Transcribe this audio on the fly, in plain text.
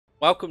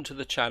Welcome to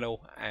the channel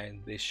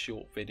and this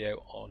short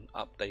video on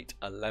update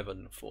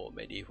 11 for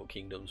Medieval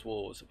Kingdoms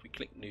Wars. If we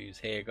click news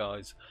here,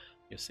 guys,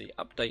 you'll see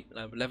update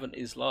 11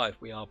 is live.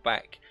 We are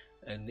back,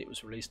 and it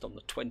was released on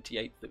the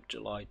 28th of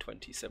July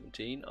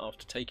 2017.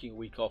 After taking a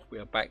week off, we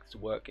are back to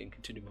work and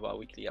continuing with our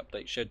weekly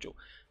update schedule.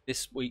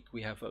 This week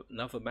we have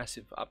another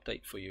massive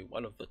update for you.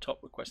 One of the top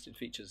requested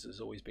features has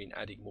always been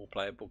adding more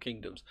playable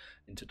kingdoms.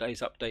 In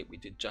today's update we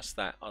did just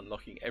that,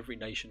 unlocking every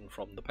nation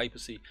from the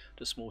Papacy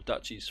to small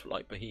duchies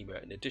like Bohemia.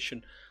 In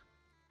addition,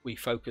 we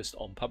focused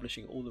on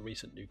publishing all the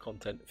recent new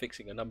content,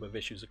 fixing a number of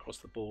issues across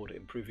the board,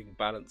 improving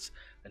balance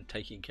and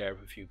taking care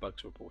of a few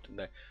bugs reported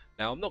there.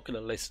 Now, I'm not going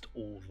to list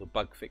all the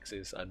bug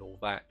fixes and all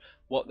that.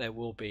 What there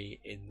will be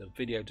in the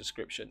video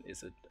description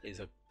is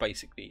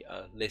basically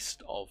a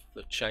list of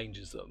the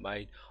changes that are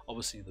made.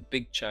 Obviously the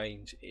big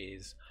change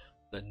is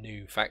the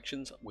new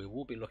factions. We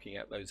will be looking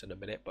at those in a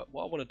minute, but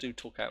what I want to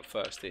talk out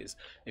first is,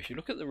 if you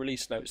look at the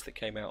release notes that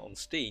came out on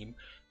Steam,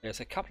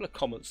 there's a couple of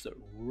comments that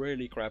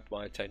really grabbed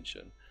my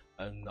attention,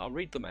 and I'll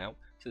read them out.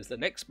 It says, the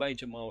next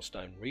major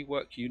milestone,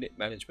 rework unit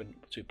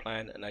management to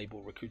plan and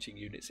enable recruiting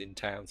units in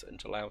towns and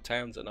to allow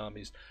towns and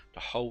armies to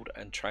hold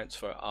and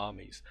transfer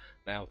armies.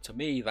 Now, to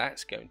me,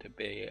 that's going to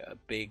be a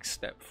big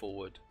step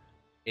forward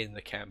in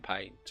the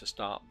campaign, to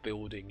start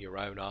building your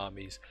own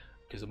armies,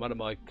 because one of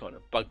my kind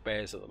of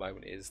bugbears at the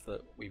moment is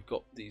that we've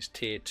got these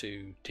tier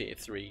 2, tier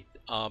 3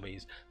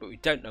 armies, but we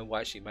don't know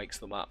what actually makes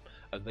them up,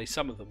 and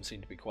some of them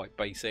seem to be quite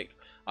basic.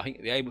 I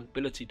think the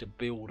ability to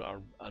build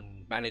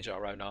and manage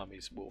our own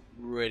armies will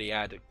really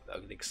add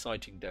an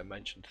exciting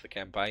dimension to the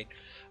campaign.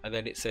 And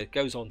then it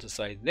goes on to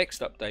say,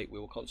 next update we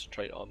will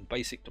concentrate on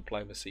basic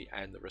diplomacy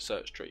and the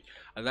research tree,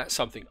 and that's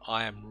something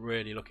I am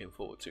really looking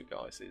forward to,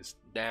 guys, is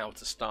now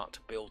to start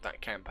to build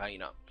that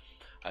campaign up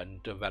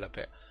and develop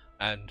it.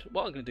 And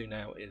what I'm going to do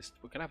now is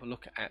we're going to have a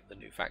look at the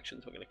new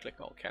factions. I'm going to click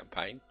on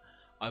campaign.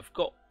 I've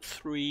got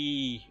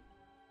 3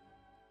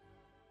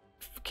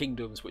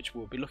 kingdoms which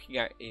we'll be looking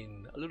at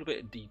in a little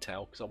bit of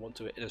detail, because I want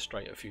to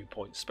illustrate a few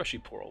points, especially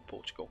poor old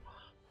Portugal.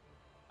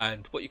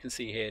 And what you can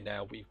see here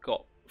now, we've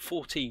got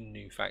 14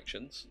 new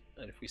factions,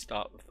 and if we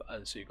start with,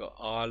 so you've got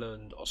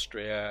Ireland,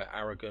 Austria,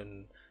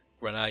 Aragon,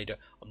 Granada.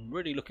 I'm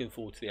really looking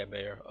forward to the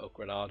Emir of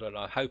Granada, and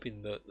I'm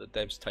hoping that the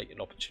devs take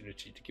an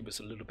opportunity to give us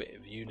a little bit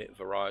of unit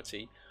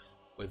variety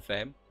with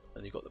them.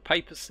 And you've got the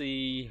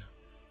Papacy,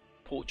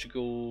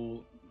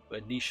 Portugal,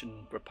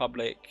 Venetian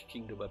Republic,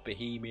 Kingdom of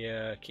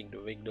Bohemia,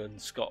 Kingdom of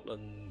England,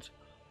 Scotland,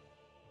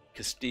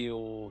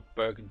 Castile,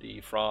 Burgundy,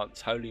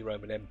 France, Holy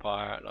Roman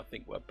Empire, and I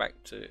think we're back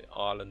to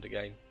Ireland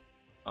again,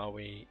 are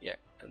we? Yeah,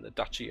 and the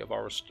Duchy of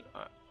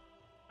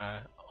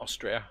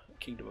Austria,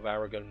 Kingdom of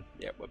Aragon.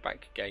 Yeah, we're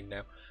back again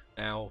now.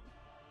 Now,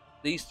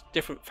 these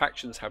different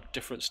factions have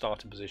different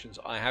starting positions.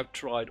 I have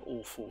tried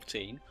all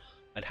 14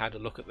 and had a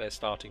look at their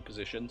starting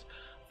positions.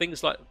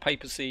 Things like the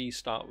Papacy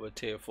start with a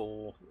tier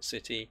 4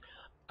 city.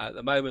 At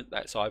the moment,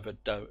 that's either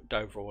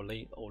Dover or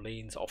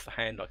Orleans. Off the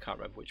hand, I can't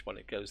remember which one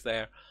it goes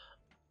there.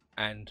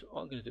 And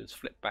what I'm going to do is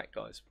flip back,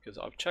 guys, because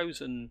I've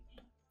chosen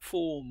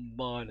 4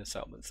 minor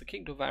settlements. The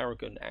Kingdom of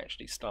Aragon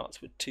actually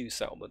starts with 2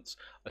 settlements,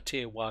 a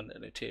tier 1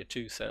 and a tier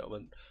 2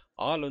 settlement.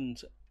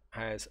 Ireland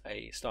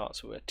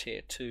starts with a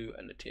tier 2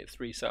 and a tier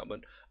 3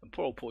 settlement, and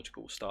poor old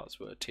Portugal starts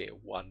with a tier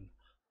 1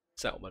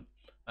 settlement.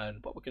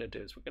 And what we're going to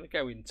do is we're going to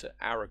go into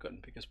Aragon,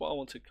 because what I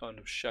want to kind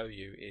of show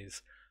you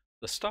is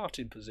the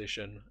starting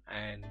position,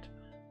 and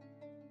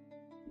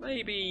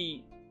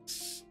maybe,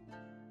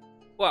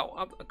 well,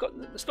 I've got,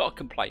 it's not a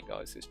complaint,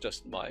 guys, it's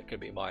just going to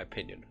be my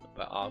opinion,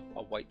 but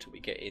I'll wait till we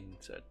get in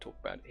to talk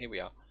about it. Here we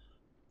are,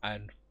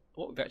 and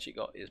what we've actually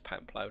got is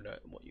Pamplona,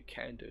 and what you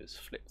can do is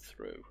flip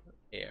through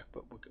here,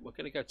 but we're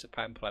going to go to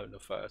Pamplona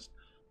first,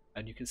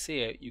 and you can see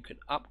here you can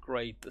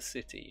upgrade the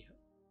city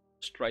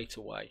straight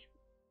away.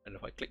 And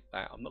if I click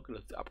that, I'm not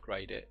going to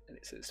upgrade it, and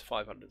it says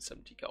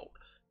 570 gold.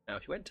 Now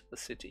if you went to the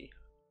city,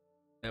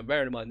 now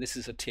bear in mind this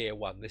is a tier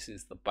 1, this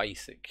is the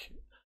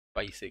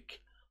basic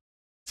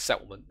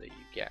settlement that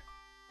you get.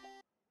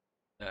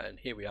 And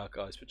here we are,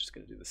 guys, we're just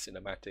going to do the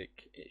cinematic.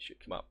 It should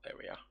come up, there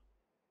we are.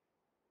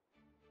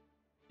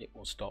 It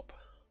will stop.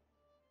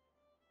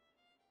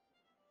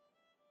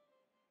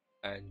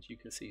 And you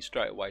can see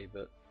straight away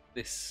that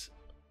this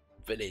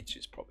village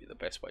is probably the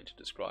best way to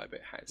describe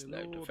it. Has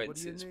no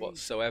defences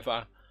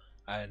whatsoever,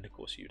 and of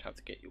course you'd have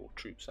to get your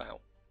troops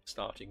out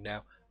starting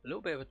now. A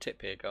little bit of a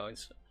tip here,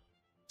 guys.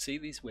 See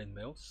these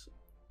windmills?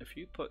 If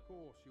you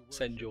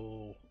send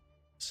your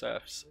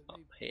serfs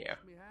up here,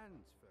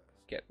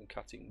 get them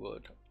cutting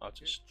wood. I'll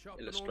just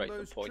illustrate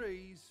the point.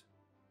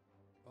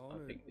 I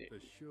think get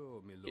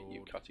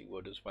you cutting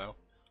wood as well.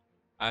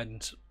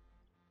 And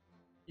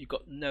you've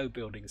got no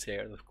buildings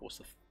here, and of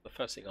course the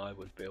first thing I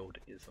would build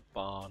is a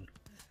barn.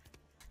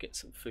 Get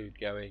some food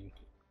going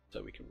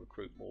so we can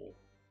recruit more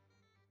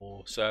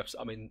serfs.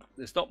 I mean,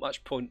 there's not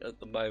much point at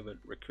the moment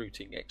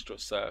recruiting extra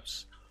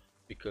serfs,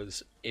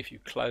 because if you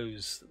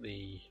close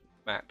the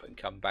map and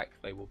come back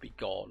they will be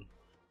gone.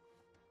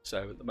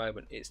 So at the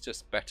moment it's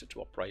just better to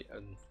operate.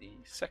 And the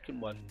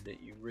second one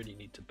that you really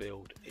need to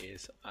build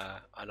is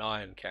an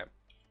iron camp.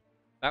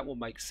 That will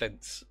make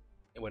sense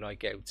when I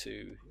go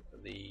to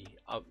the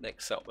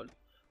next settlement.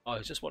 I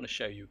just want to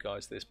show you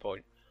guys this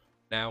point.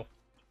 Now,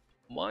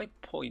 my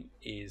point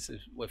is,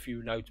 if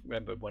you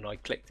remember when I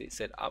clicked it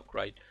said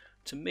upgrade.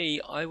 To me,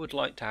 I would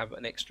like to have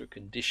an extra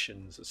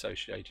conditions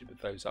associated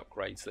with those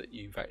upgrades, that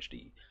you've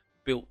actually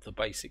built the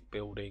basic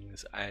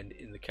buildings, and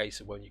in the case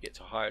of when you get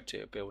to higher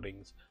tier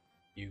buildings,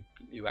 you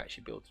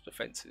actually build the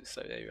defences.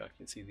 So there I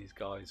can see these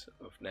guys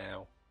of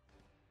now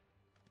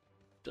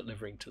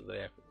delivering to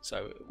there.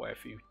 So where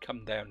if you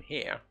come down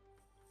here,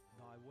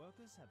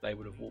 they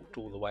would have walked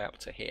all the way up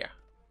to here,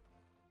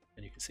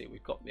 and you can see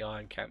we've got the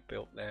iron camp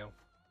built now,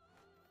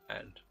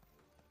 and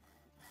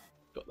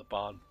got the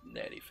barn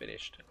nearly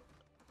finished.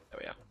 There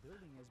we are.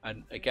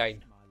 And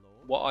again,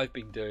 what I've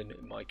been doing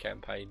in my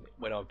campaign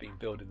when I've been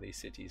building these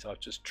cities, I've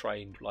just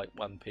trained like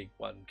one pig,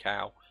 one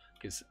cow,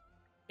 because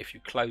if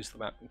you close the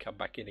map and come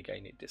back in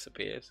again, it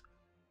disappears.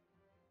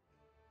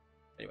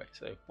 Anyway,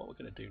 so what we're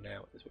going to do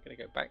now is we're going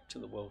to go back to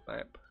the world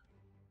map,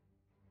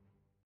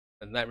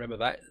 and then remember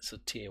that it's a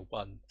tier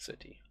 1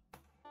 city.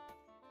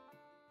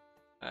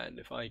 And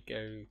if I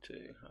go to,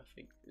 I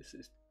think this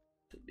is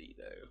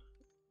Toledo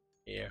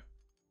here,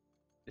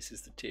 this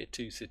is the tier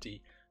 2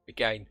 city.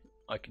 Again,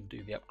 I can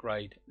do the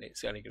upgrade, and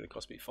it's only going to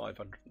cost me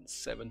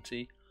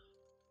 570.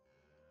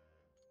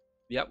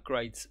 The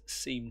upgrades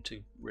seem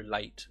to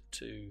relate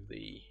to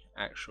the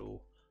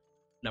actual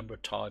number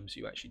of times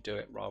you actually do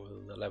it rather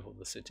than the level of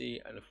the city.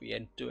 And if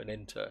we do an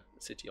enter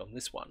city on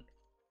this one,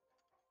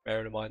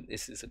 bear in mind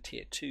this is a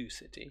tier 2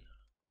 city,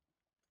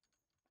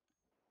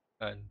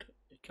 and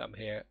you come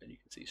here and you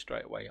can see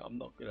straight away I'm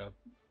not going to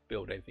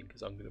build anything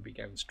because I'm going to be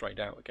going straight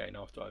out again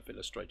after I've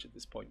illustrated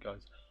this point,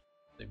 guys.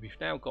 So we've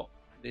now got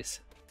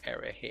this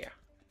area here,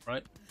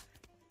 right?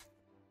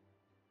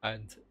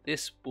 And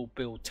this will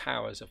build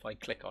towers if I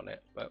click on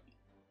it, but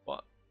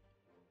what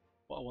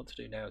I want to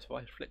do now is if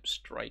I flip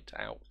straight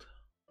out,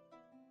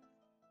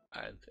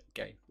 and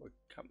again we'll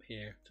come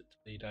here to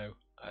Toledo,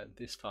 and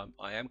this time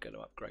I am going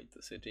to upgrade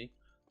the city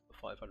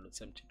for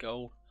 570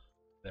 gold.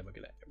 Then we're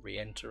going to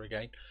re-enter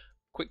again.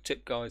 Quick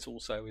tip, guys,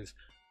 also is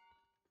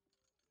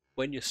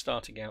when you're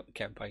starting out the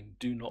campaign,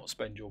 do not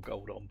spend your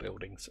gold on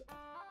buildings.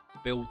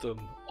 Build them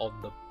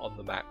on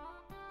the map.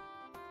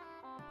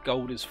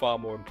 Gold is far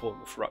more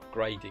important for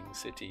upgrading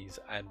cities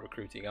and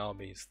recruiting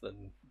armies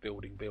than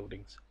building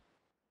buildings.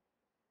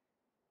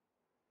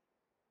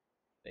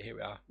 Here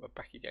we are, we're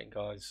back again,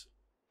 guys,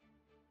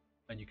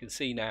 and you can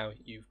see now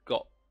you've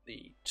got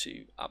the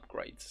 2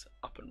 upgrades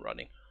up and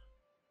running.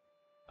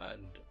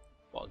 And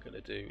what I'm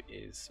going to do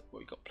is, well,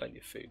 we've got plenty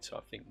of food, so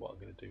I think what I'm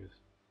going to do is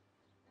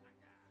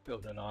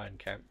build an iron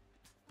camp.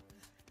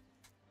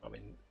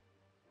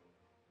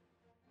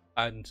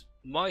 And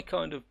my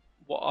kind of,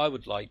 what I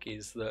would like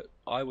is that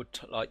I would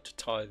like to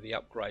tie the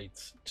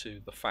upgrades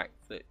to the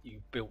fact that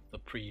you built the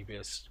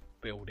previous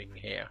building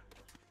here,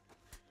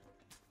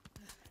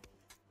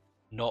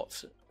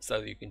 not so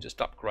that you can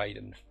just upgrade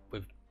and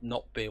with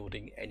not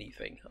building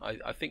anything.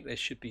 I think there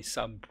should be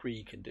some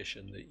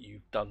precondition that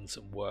you've done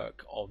some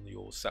work on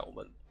your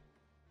settlement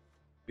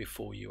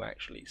before you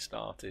actually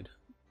started.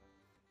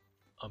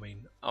 I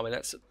mean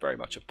that's very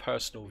much a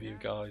personal view,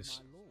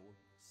 guys.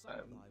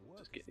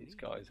 Just get these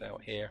guys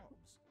out here,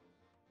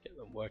 get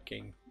them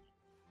working,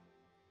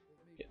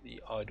 get the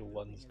idle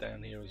ones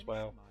down here as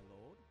well,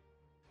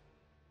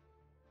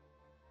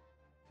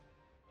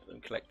 get them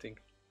collecting.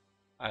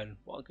 And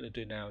what I'm going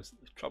to do now is,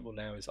 the trouble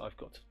now is I've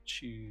got to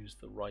choose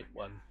the right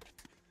one.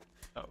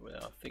 I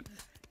think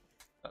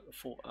that the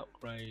fort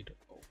upgrade,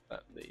 or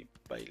that the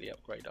Bailey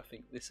upgrade, I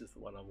think this is the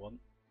one I want.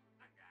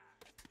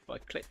 If I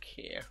click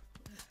here,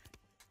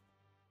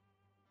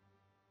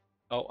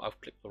 oh,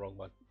 I've clicked the wrong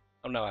one.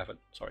 Oh no, I haven't.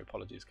 Sorry,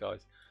 apologies,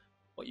 guys.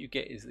 What you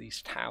get is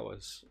these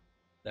towers.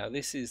 Now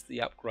this is the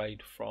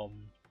upgrade from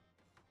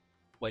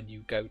when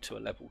you go to a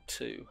level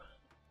 2.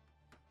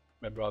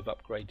 Remember, I've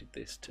upgraded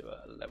this to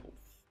a level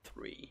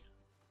 3.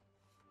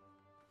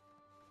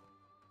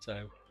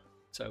 So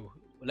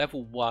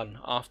level 1,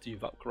 after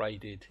you've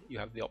upgraded, you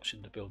have the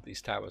option to build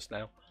these towers.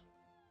 Now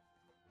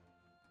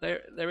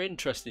they're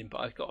interesting,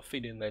 but I've got a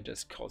feeling they're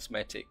just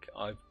cosmetic.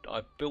 I've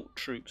built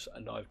troops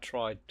and I've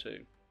tried to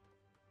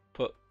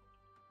put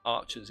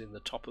archers in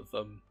the top of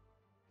them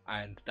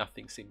and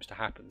nothing seems to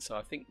happen, so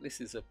I think this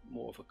is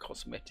more of a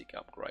cosmetic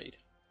upgrade.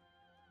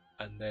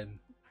 And then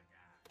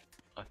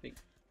what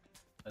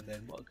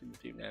I'm going to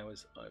do now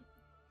is I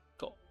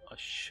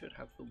should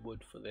have the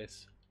wood for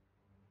this.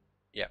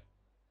 Yeah.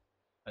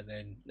 And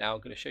then now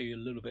I'm going to show you a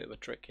little bit of a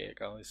trick here,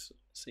 guys.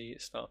 See,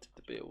 it started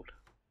to build.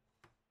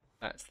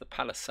 That's the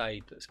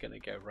palisade that's going to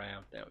go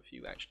round. Now if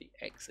you actually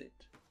exit,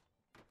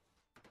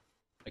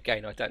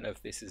 again, I don't know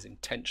if this is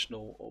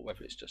intentional or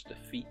whether it's just a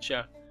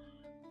feature,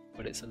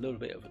 but it's a little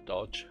bit of a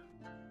dodge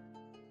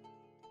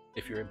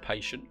if you're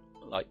impatient,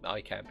 like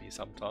I can be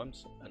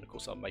sometimes. And of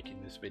course I'm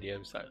making this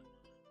video, so.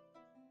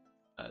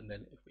 And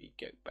then if we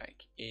go back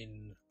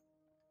in,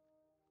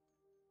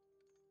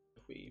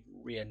 if we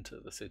re-enter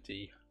the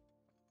city,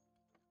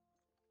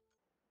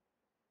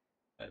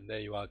 and there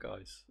you are,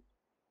 guys.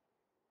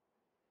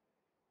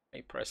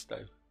 Hey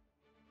presto,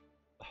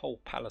 the whole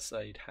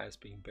palisade has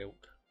been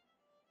built.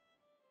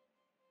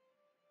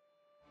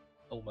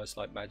 Almost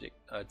like magic.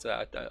 I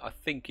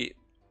think it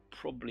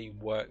probably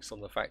works on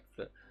the fact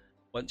that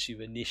once you've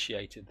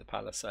initiated the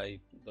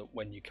palisade, that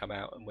when you come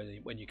out and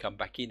when you come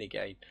back in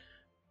again,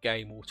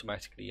 game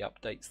automatically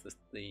updates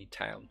the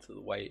town to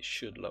the way it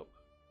should look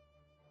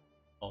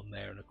on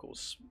there. And of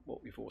course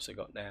what we've also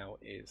got now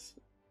is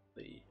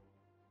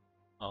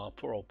our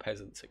poor old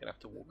peasants are going to have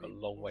to walk a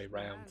long way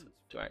round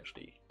to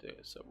actually do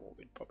it. So what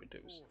we'd probably do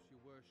is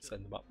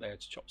send them up there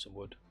to chop some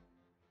wood.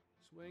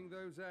 Swing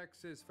those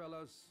axes,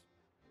 fellas.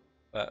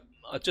 But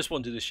I just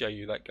wanted to show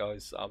you that,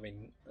 guys. I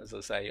mean, as I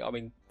say, I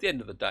mean, at the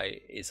end of the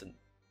day, it isn't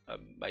a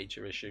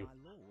major issue,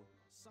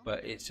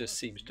 but it just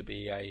seems to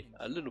be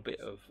a little bit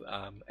of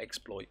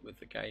exploit with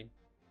the game.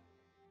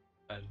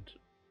 And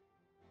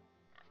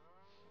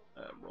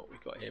what we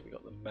got here, we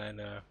got the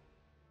manor.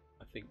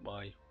 I think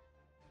I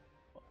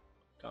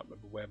can't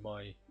remember where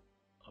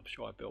I'm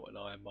sure I built an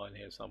iron mine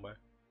here somewhere.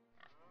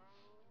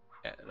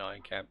 Yeah, an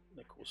iron camp. And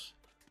of course,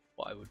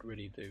 what I would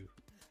really do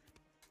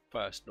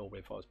first, normally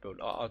if I was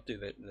building, I'll do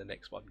that in the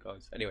next one,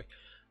 guys. Anyway,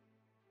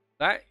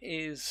 that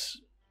is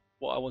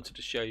what I wanted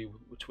to show you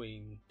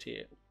between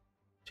tier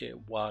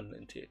 1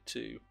 and tier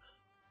 2.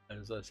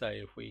 And as I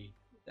say, if we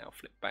now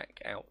flip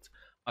back out,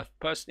 I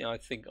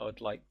think I'd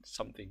like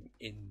something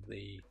in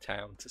the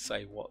town to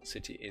say what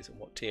city it is and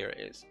what tier it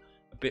is.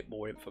 A bit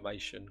more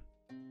information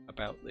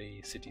about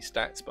the city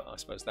stats, but I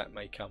suppose that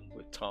may come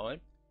with time.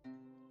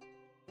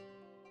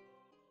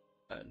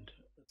 And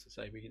as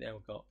I say, we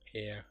now got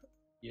here,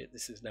 yeah,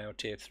 this is now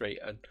tier 3,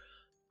 and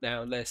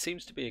now there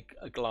seems to be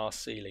a glass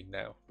ceiling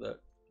now, that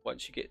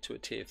once you get to a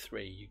tier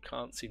 3 you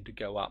can't seem to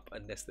go up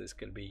unless there's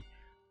going to be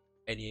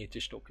any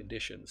additional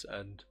conditions.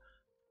 And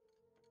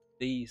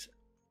these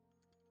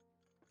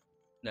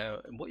now,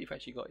 and what you've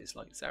actually got is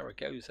like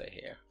Zaragoza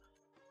here.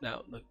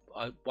 Now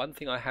one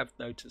thing I have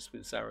noticed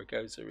with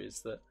Zaragoza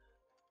is that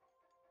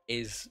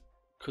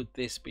could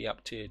this be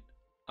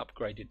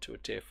upgraded to a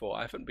tier 4?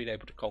 I haven't been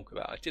able to conquer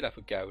that. I did have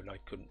a go and I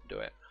couldn't do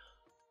it,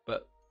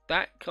 but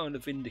that kind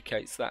of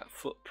indicates that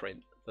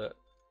footprint that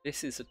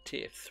this is a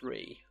tier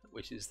 3,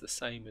 which is the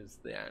same as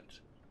that,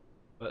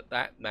 but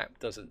that map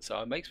doesn't.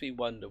 So it makes me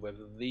wonder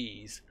whether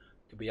these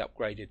could be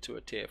upgraded to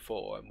a tier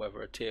 4 and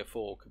whether a tier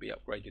 4 could be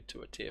upgraded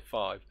to a tier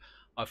 5.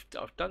 I've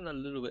done a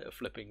little bit of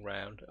flipping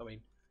round. I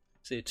mean,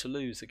 see,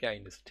 Toulouse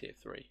again is a tier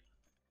 3,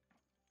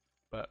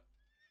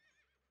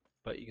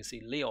 but you can see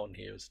Lyon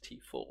here is a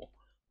tier 4.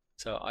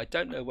 So I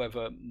don't know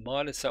whether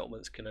minor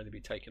settlements can only be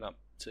taken up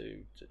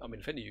to I mean,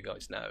 if any of you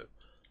guys know,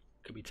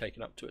 could be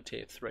taken up to a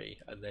tier 3,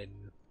 and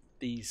then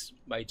these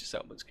major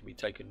settlements can be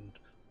taken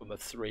from a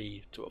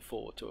 3 to a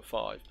 4 to a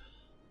 5.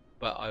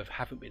 But I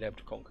haven't been able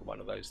to conquer one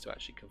of those to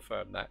actually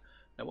confirm that.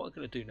 Now what I'm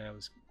going to do now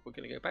is we're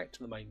going to go back to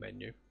the main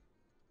menu,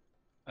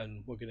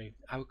 and we're going to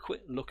have a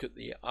quick look at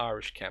the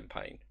Irish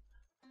campaign.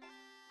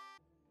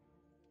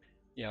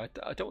 Yeah,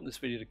 I don't want this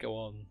video to go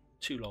on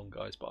too long,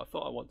 guys, but I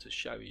thought I want to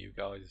show you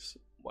guys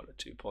 1 or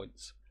 2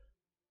 points.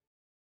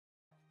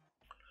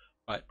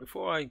 Right,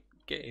 before I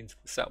get into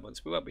the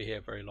settlements, we won't be here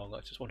very long.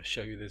 I just want to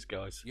show you this,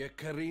 guys.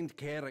 If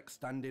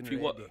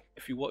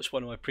you watch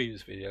one of my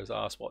previous videos,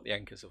 I asked what the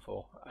anchors are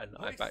for, and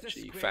I've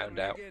actually found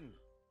out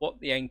what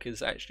the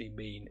anchors actually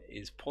mean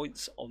is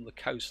points on the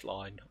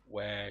coastline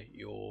where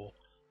your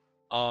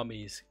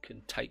armies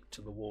can take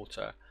to the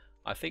water.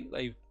 I think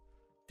they've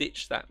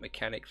ditched that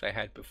mechanic they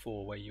had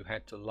before where you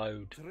had to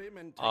load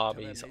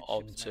armies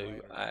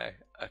onto a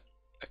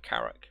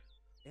carrack.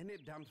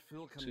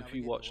 So if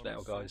you watch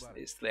now, guys,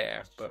 it's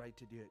there, but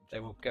they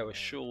will go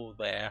ashore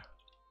there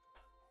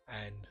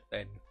and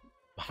then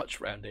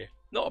march around here.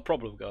 Not a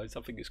problem, guys.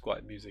 I think it's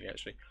quite amusing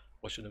actually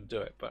watching them do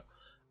it. But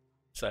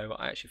so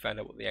I actually found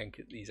out what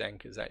these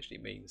anchors actually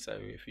mean. So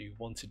if you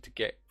wanted to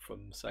get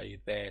from, say,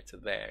 there to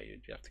there,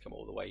 you'd have to come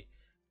all the way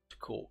to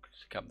Cork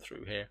to come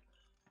through here.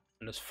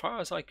 And as far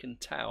as I can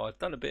tell, I've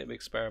done a bit of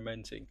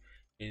experimenting,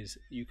 is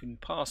you can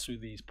pass through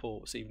these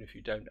ports even if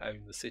you don't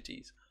own the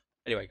cities.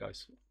 Anyway,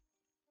 guys,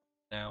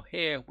 now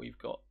here we've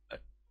got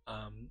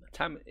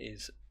Tam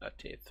is a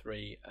tier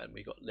 3 and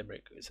we got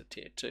Limerick is a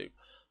tier 2.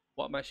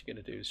 What I'm actually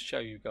going to do is show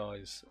you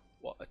guys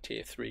what a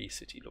tier 3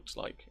 city looks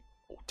like,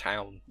 or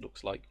town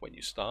looks like when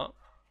you start.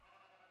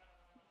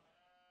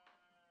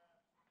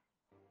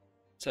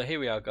 So here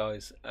we are,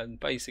 guys, and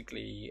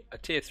basically a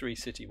tier 3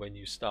 city when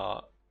you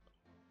start,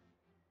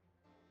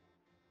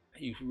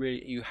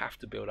 you have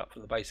to build up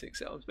from the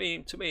basics. I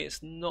mean, to me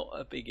it's not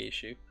a big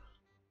issue.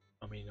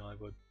 I mean,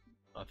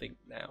 I think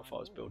now if I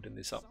was building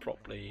this up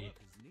properly,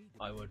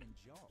 I would,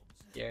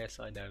 yes,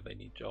 I know they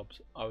need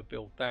jobs, I would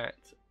build that,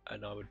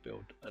 and I would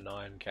build an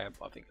iron camp.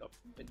 I think I've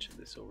mentioned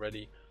this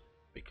already,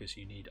 because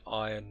you need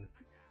iron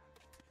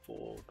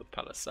for the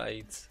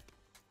palisades,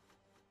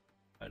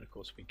 and of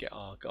course we get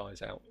our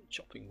guys out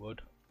chopping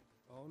wood.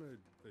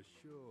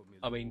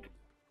 I mean,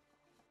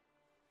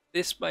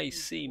 this may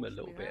seem a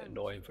little bit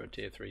annoying for a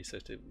tier 3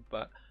 system,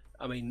 but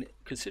I mean,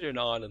 considering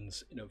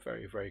Ireland's in a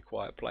very, very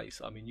quiet place,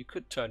 I mean, you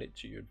could turn it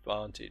to your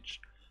advantage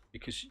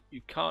because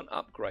you can't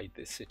upgrade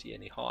this city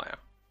any higher.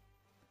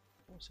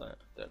 What's that?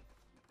 I don't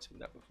seen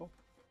that before.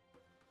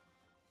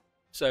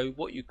 So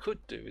what you could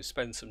do is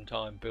spend some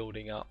time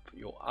building up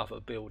your other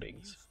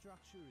buildings.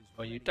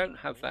 Well, you don't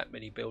have that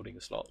many building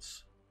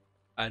slots,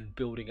 and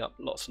building up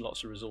lots and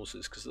lots of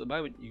resources, because at the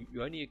moment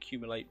you only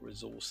accumulate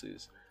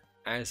resources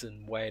as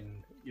and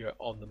when you're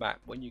on the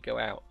map. When you go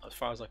out, as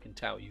far as I can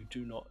tell, you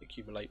do not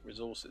accumulate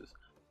resources.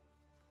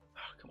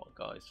 Oh, come on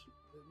guys,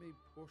 Let me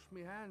wash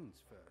me hands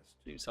first.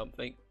 do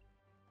something.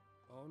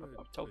 Honored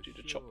I've told you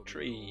to chop sure,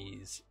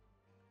 trees.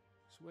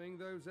 Swing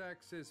those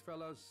axes,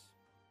 fellows.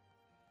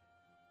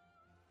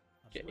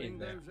 Get Swing in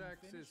there. those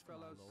axes,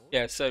 fellows.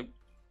 Yeah, so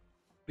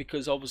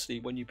because obviously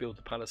when you build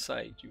the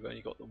palisade, you've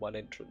only got the one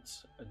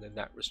entrance, and then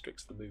that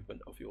restricts the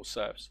movement of your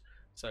serfs.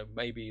 So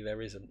maybe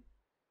there isn't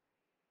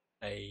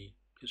a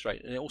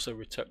constraint. And it also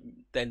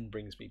then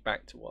brings me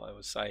back to what I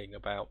was saying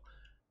about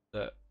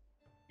that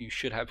you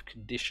should have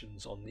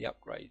conditions on the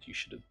upgrade. You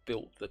should have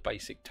built the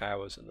basic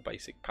towers and the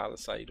basic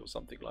palisade or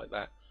something like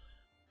that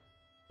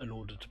in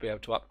order to be able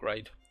to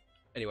upgrade.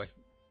 Anyway,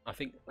 I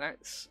think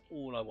that's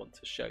all I want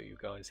to show you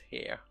guys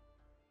here.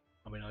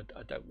 I mean,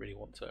 I don't really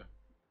want to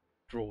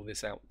draw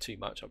this out too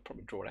much. I've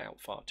probably drawn it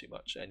out far too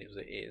much, and as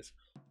it is.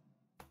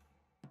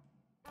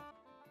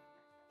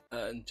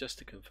 And just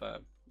to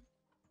confirm,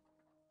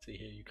 see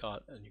here, you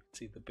can't, and you can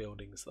see the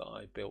buildings that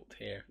I built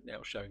here now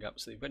showing up.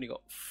 So you've only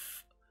got,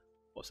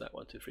 what's that,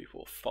 1 2 3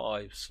 4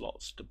 5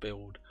 slots to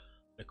build.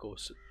 And of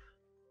course,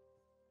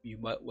 you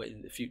might,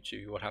 in the future,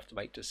 you will have to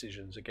make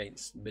decisions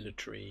against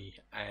military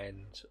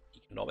and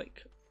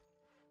economic,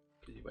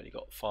 because you've only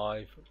got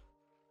 5.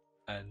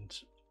 And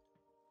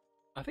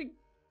I think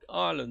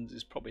Ireland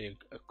is probably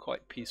a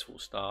quite peaceful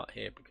start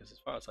here, because as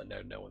far as I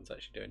know, no one's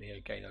actually doing it here.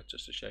 Again,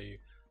 just to show you,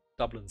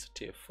 Dublin's a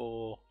tier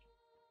 4,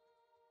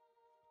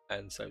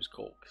 and so is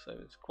Cork. So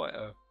it's quite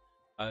a,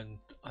 and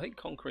I think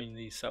conquering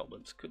these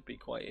settlements could be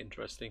quite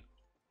interesting.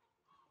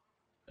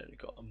 And we've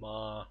got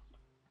Amar,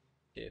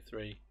 tier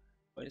 3.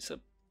 But it's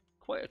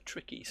quite a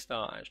tricky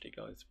start actually,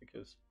 guys,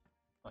 because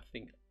I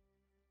think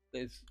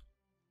there's,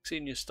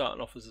 seeing you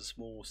starting off as a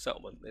small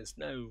settlement, there's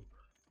no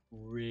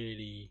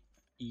really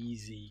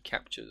easy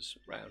captures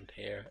around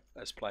here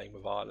as playing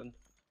with Ireland.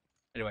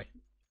 Anyway,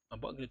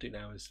 what I'm going to do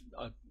now is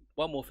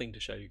one more thing to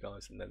show you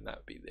guys, and then that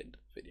would be the end of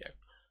the video.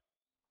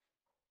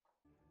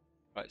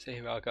 Right, so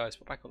here we are guys,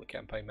 we're back on the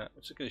campaign map.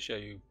 I'm just going to show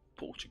you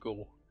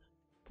Portugal.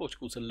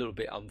 Portugal's a little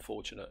bit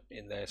unfortunate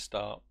in their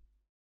start,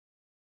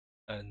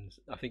 and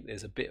I think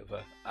there's a bit of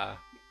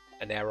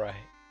an error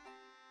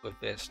with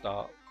their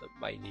start that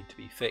may need to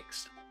be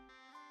fixed.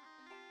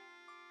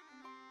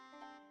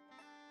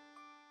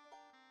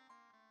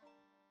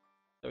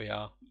 There we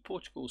are.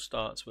 Portugal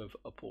starts with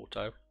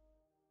Oporto,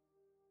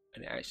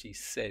 and it actually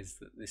says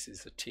that this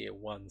is a tier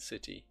 1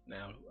 city.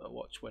 Now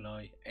watch when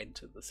I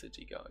enter the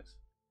city, guys.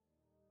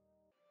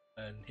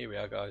 And here we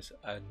are, guys,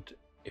 and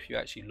if you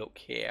actually look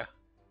here,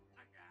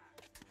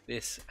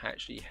 this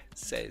actually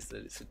says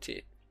that it's a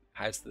tier,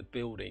 has the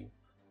building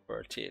for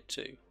a tier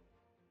 2.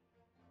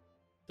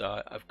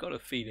 So I've got a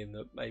feeling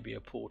that maybe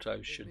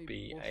Oporto should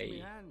be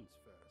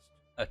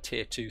a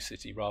tier 2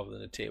 city rather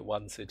than a tier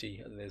 1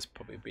 city, and there's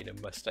probably been a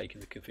mistake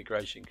in the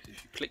configuration, because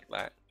if you click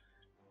that,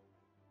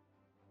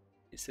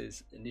 it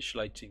says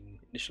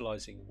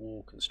initializing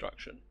wall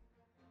construction,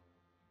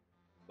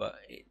 but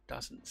it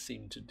doesn't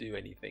seem to do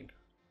anything,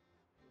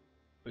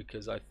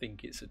 because I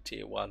think it's a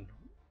tier 1,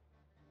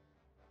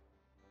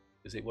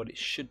 because what it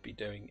should be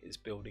doing is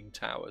building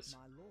towers.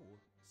 My lord,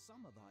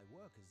 some of thy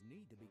workers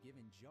need to be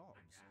given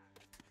jobs.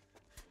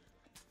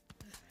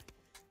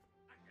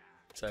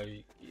 So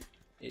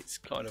it's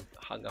kind of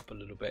hung up a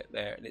little bit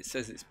there, and it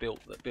says it's built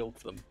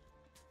them,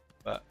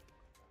 but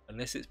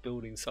unless it's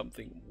building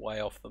something way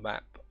off the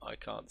map, I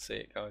can't see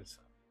it, guys.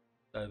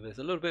 So there's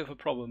a little bit of a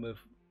problem with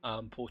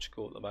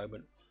Portugal at the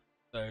moment.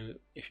 So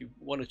if you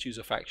want to choose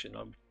a faction,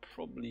 I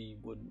probably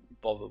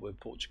wouldn't bother with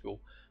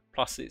Portugal.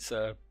 Plus it's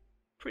a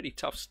pretty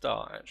tough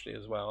start actually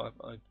as well.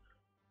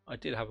 I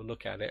did have a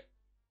look at it.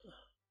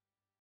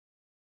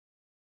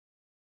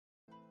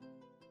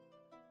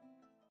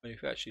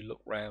 If you actually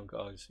look round,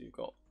 guys, you've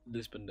got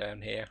Lisbon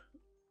down here,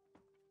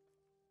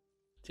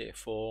 tier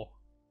 4.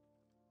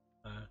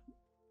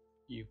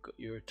 You've got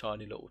your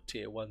tiny little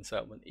tier 1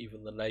 settlement.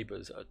 Even the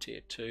neighbours are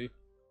tier 2.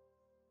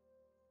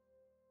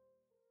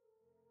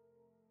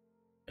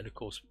 And of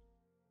course,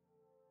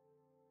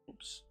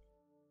 oops,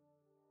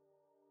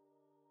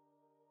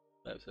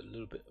 that was a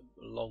little bit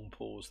of a long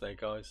pause there,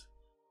 guys.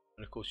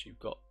 And of course you've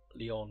got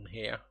Lyon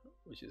here,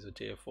 which is a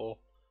tier 4.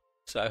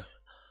 So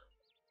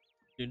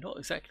you're not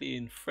exactly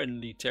in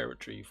friendly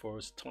territory for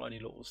a tiny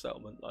little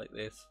settlement like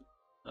this.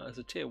 There's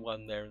a tier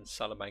 1 there in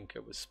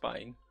Salamanca with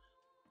Spain.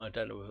 I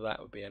don't know whether that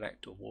would be an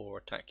act of war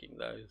attacking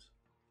those.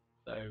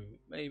 So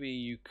maybe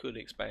you could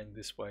expand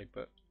this way,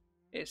 but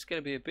it's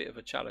going to be a bit of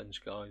a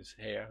challenge, guys,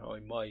 here. I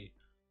mean,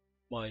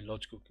 my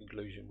logical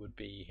conclusion would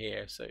be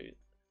here. So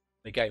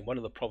again, one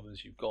of the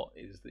problems you've got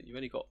is that you've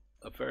only got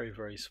a very,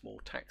 very small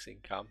tax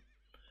income.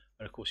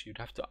 And of course you'd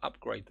have to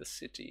upgrade the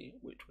city,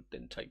 which would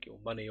then take your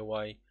money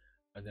away.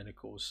 and then of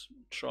course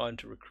trying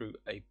to recruit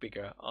a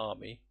bigger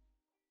army,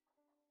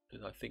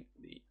 because I think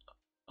the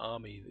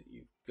army that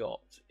you've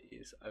got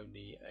is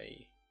only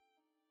a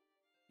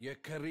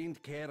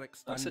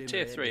that's a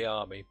tier 3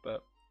 army,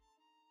 but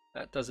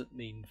that doesn't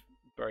mean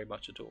very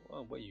much at all.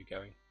 Oh, where are you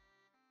going?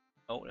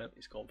 Oh no,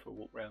 he's gone for a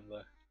walk around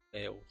the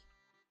hills.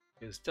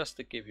 It's just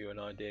to give you an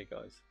idea,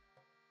 guys.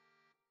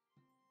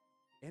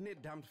 Any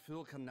damned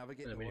fool can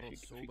navigate I the mean, world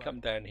if you sober. come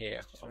down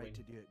here, I Tried mean,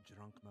 to do it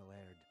drunk, my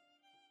laird.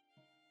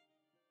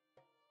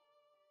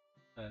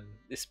 and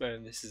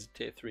this is a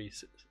tier 3,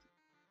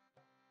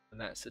 and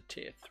that's a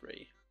tier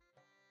 3,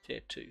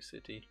 tier 2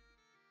 city,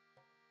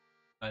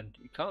 and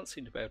you can't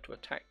seem to be able to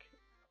attack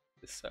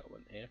this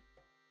settlement here.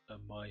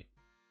 And my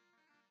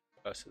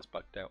cursor's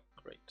bugged out.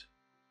 Great.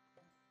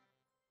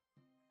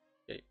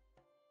 Okay,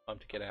 time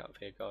to get out of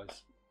here,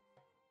 guys.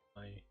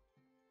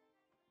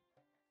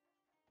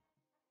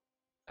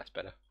 That's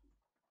better.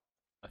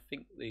 I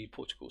think the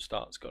Portugal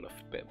start's got a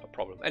bit of a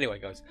problem. Anyway,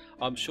 guys,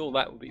 I'm sure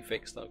that will be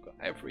fixed. I've got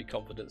every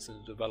confidence in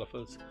the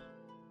developers,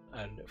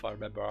 and if I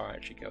remember, I'll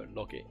actually go and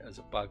log it as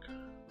a bug.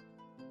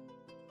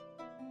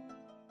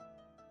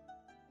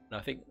 And I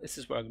think this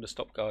is where I'm going to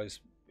stop, guys,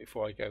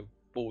 before I go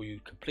bore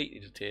you completely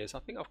to tears. I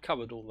think I've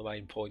covered all the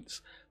main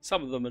points.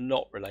 Some of them are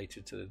not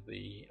related to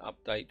the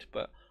update,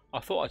 but I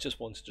thought I just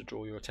wanted to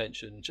draw your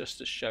attention just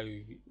to show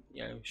you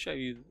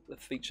the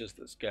features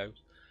that go.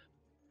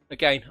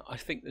 Again, I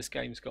think this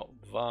game's got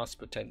vast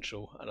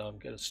potential, and I'm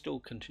going to still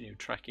continue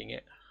tracking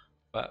it.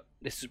 But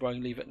this is where I'm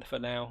going to leave it for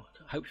now.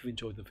 I hope you've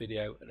enjoyed the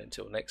video, and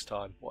until next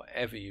time,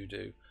 whatever you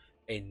do,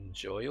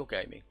 enjoy your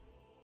gaming.